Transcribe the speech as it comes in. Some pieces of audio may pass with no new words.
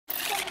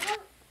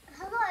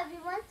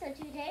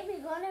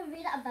going to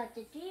read about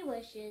the three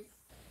wishes.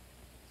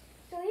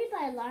 Story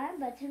by Lauren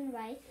Button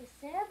Rice,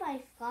 Sarah by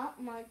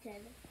Scott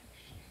Martin.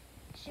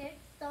 Shared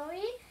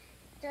story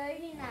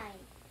 39.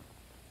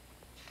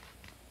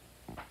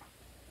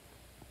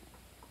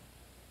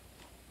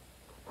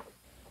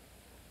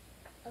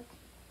 Okay.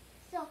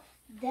 So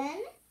then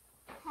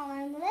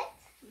Hamlet,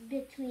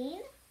 between,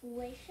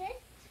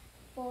 wishes,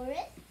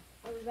 forest,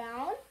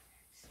 around,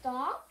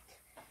 stopped,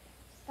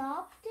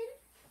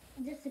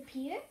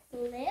 disappear,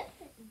 live,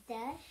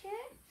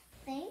 dasher,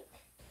 think,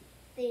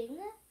 thing,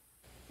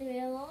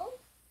 thrill,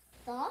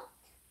 thought,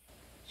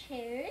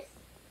 chairs,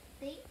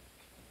 think,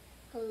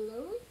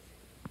 clothes,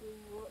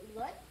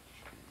 lunch,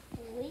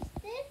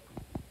 wasted,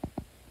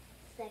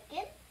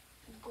 second,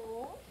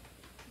 goal,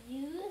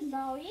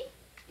 sorry,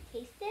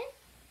 tasted,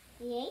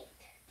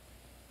 yanked,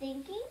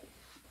 thinking,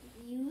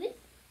 used,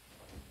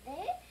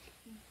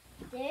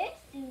 there,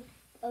 soon,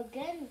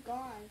 again,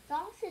 gone,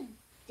 sausage,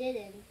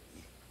 didn't.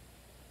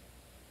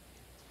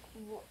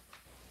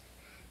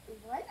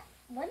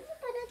 Once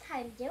upon a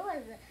time, there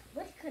was a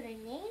woodcutter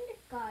named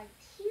God.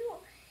 He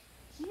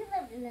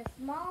lived in a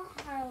small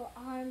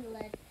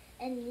hamlet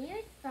and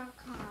near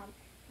Stockholm.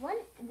 One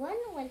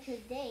winter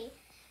day,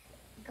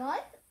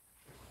 God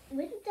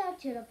went down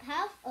to the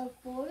path of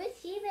forest.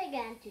 He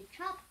began to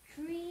chop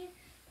trees,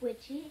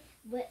 with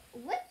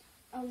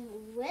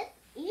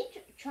each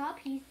chop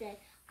he said,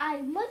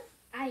 I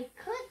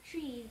cut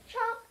trees,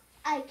 chop.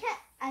 I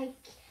can't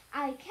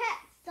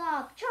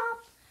stop,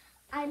 chop.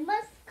 I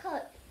must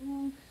cut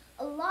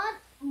a lot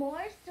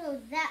more so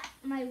that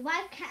my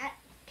wife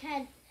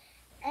can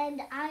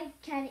and I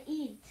can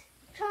eat.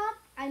 Chop.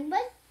 I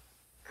must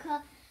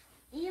cut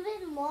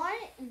even more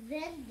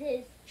than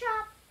this.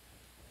 Chop.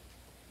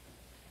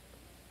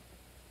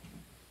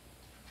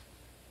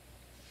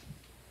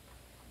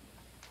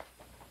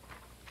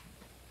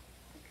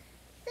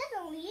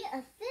 Suddenly,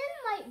 a thin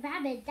white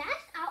rabbit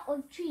dashed out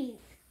of trees.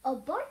 A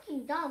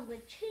barking dog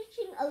was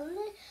chasing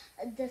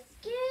the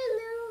scared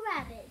little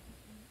rabbit.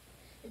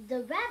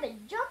 The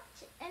rabbit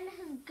jumped in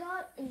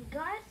Gar's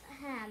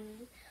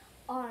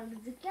arms.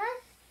 Gar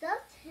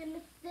stuffed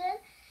his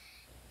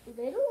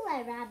little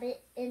white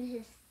rabbit in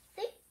his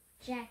thick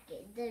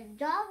jacket. The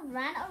dog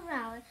ran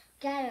around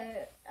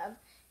Gar's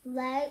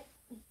legs,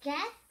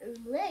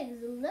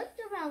 looked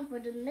around for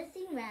the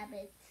missing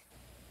rabbit.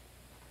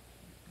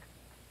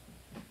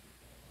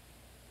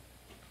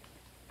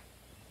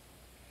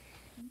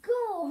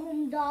 Go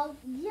home, dog,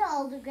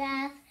 yelled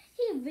Gar.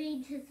 He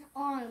raised his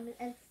arms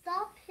and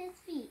stomped his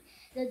feet.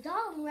 The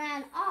dog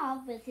ran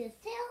off with his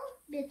tail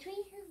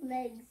between his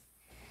legs.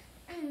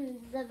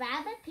 The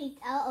rabbit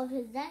peeked out of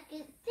his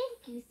jacket.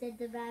 Thank you, said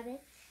the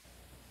rabbit.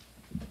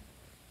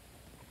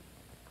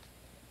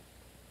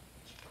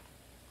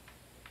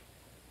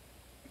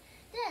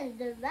 Then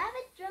the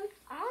rabbit jumped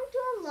onto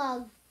a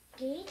log.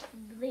 Gate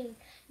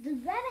blinked. The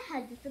rabbit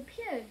had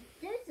disappeared.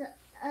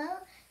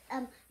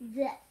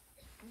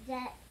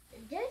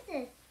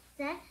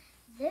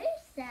 There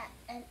sat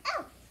an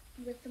elf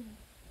with a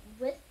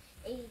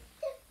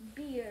thick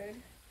beard.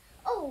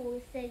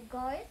 Oh, said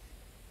Garth.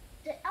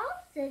 The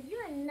elf said, "You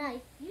are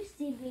nice. You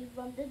saved me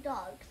from the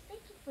dogs.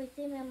 Thank you for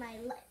saving my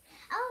life.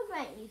 I'll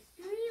grant you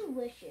 3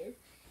 wishes."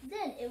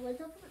 Then there was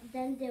a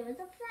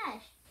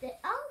flash. The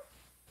elf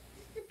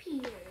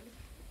disappeared.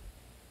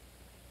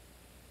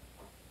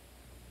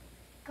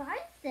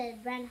 Garth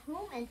said, ran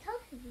home and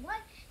told his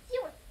wife she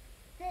was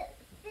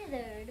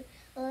withered.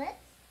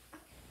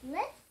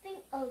 Let's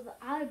think of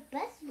our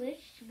best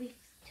wish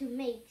to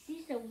make.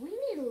 She said, we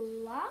need a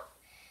lot.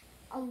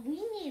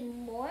 We need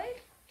more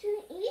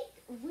to eat.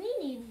 We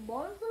need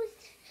more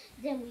clothes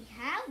than we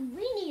have.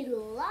 We need a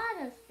lot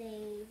of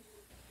things.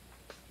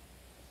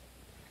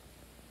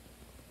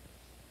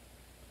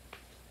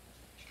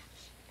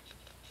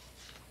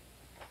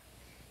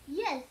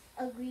 Yes,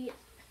 agreed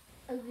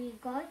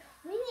God.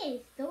 We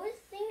need those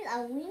things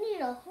and we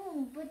need a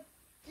home, but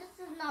this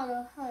is not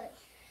a hut.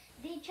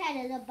 They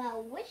chatted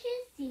about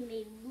wishes. She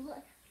made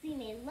lunch.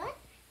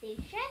 They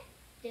shared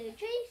their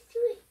dreams to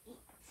eat.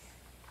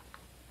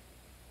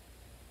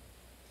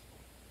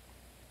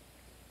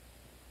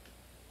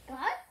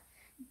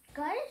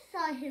 God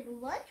saw his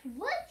lunch.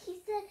 What? He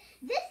said,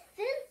 this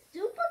thin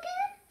soup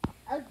again?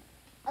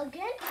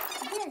 Again?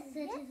 Yes,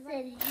 said his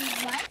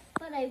wife.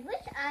 But I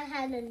wish I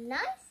had a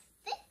nice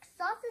thick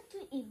sausage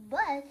to eat.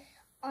 But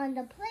on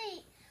the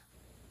plate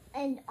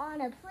was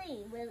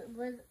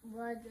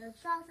a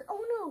sausage.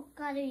 Oh no,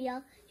 God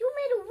yelled. You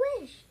made a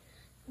wish.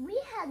 We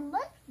had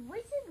lunch.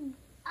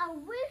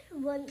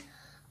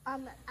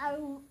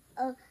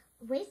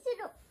 Wasted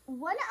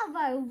one of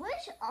our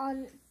wish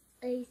on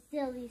a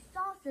silly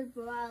sausage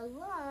for our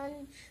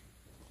lunch.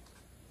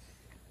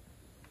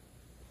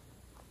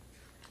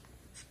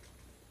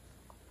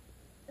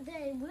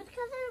 The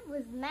woodcutter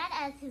was mad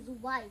at his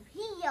wife.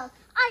 He yelled,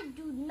 I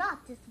do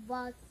not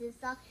despise this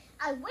sauce.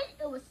 I wish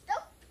it was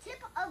stuck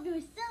tip of your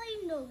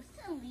silly nose.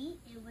 Silly,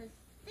 it was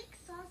thick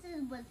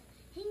sausage was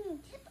hanging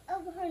tip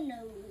of her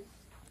nose.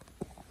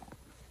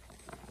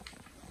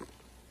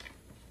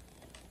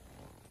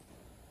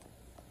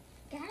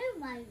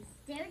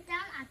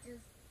 the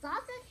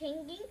sausage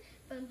hanging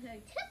from her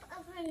tip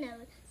of her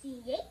nose.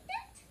 She yanked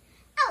it.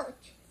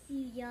 Ouch!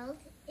 She yelled.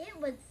 It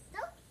was so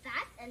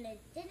fat and it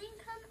didn't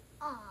come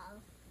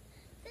off.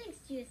 Thanks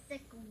to your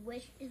sick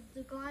wish is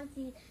gone.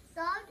 She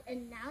sobbed,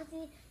 and now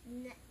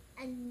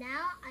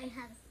I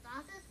have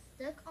sausage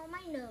stuck on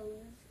my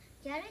nose.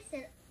 Jerry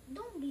said,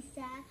 "Don't be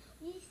sad.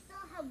 We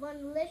still have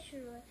one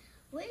literal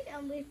wish,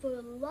 and wait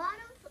for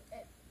lots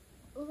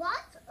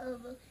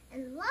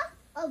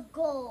of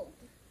gold."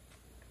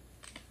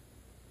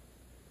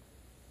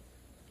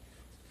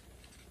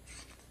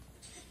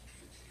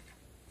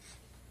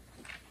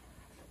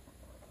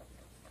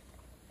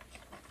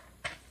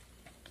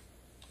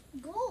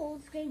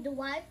 "Gold!" screamed the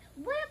wife.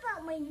 "What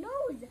about my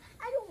nose?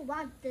 I don't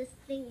want this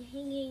thing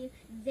hanging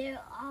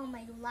there all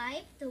my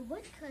life." The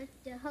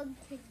woodcutter hugged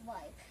his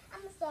wife.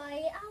 "I'm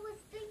sorry. I was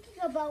thinking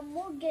about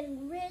more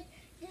getting rich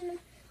than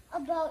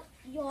about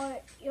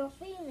your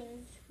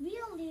feelings.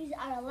 We'll use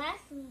our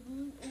last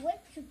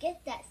wish to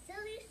get that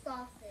silly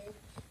sausage."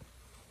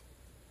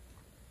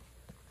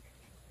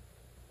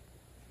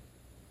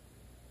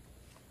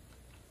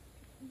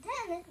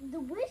 Then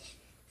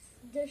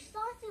the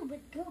sausage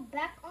would go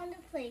back on the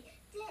plate.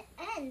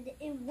 And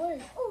it was,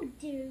 "Oh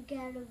dear,"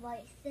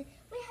 Gallivant said,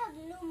 "we have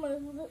no more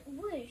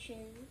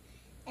wishes."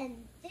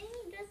 And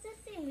then just the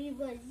same, he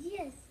was,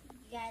 "Yes,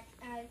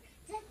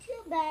 that's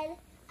too bad.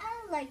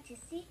 I'd like to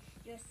see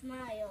your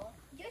smile."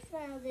 Your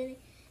smile did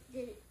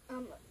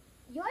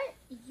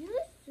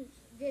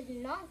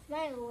not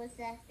smile with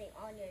that thing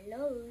on your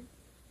nose.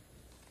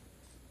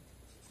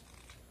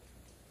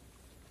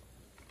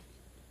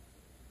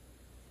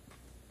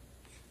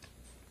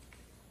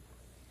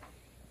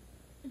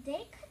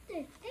 They cut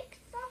their thick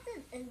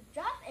sausage and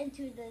dropped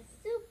into the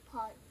soup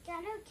pot.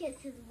 Gato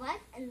kissed his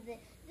wife, and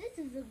this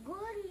is a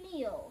good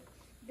meal.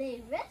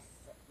 They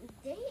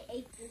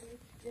ate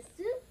the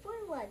soup for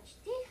lunch.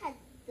 They had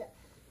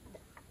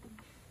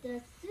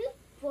the soup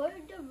for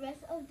the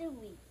rest of the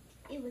week.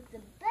 It was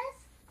the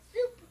best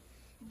soup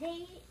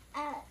they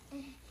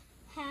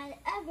had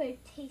ever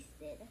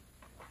tasted.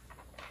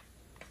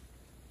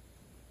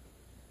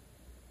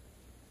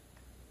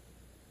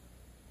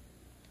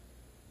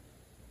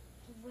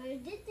 Where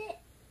did the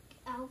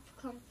elf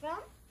come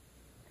from?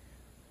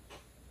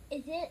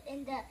 Is it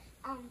in the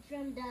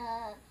from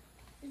the?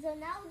 So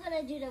now we're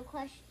gonna do the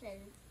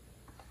questions.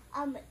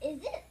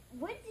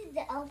 Where did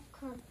the elf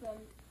come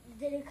from?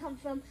 Did it come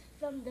from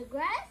the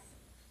grass,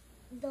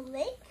 the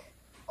lake,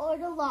 or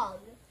the log?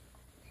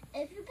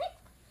 If you pick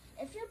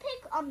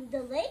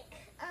the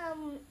lake,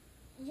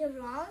 you're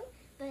wrong.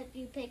 But if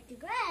you pick the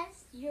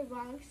grass, you're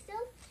wrong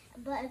still.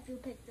 But if you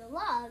pick the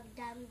log,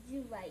 that means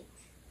you're right.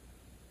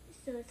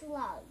 So it's a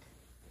log.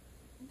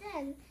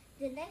 Then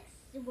the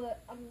next word,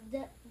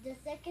 the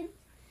second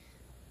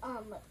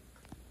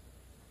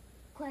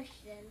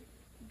question.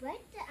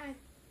 Write the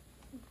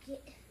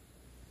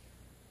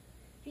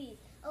trees.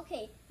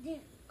 Okay.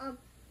 Did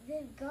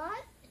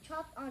God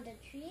chop on the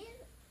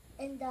trees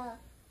in the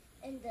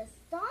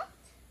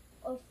stomped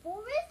or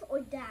forest or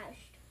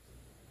dashed?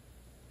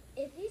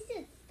 If you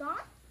said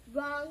stomped,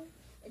 wrong.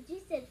 If you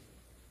said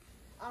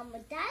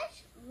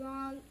dash,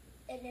 wrong.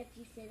 And if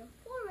you said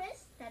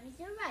forest, that means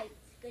you're right.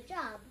 Good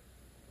job.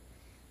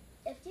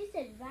 If you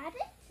said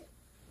rabbit,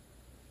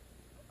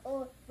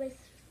 or with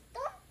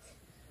stomped,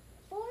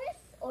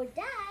 forest, or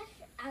dash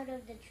out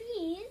of the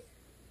trees,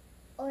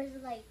 or is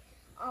it like,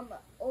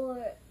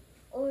 or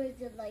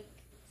is it like,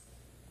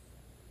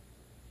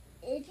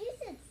 if you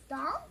said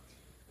stomped,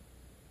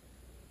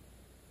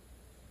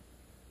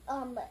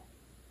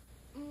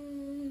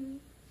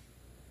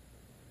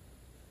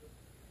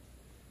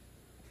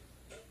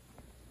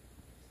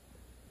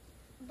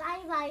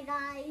 bye bye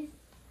guys.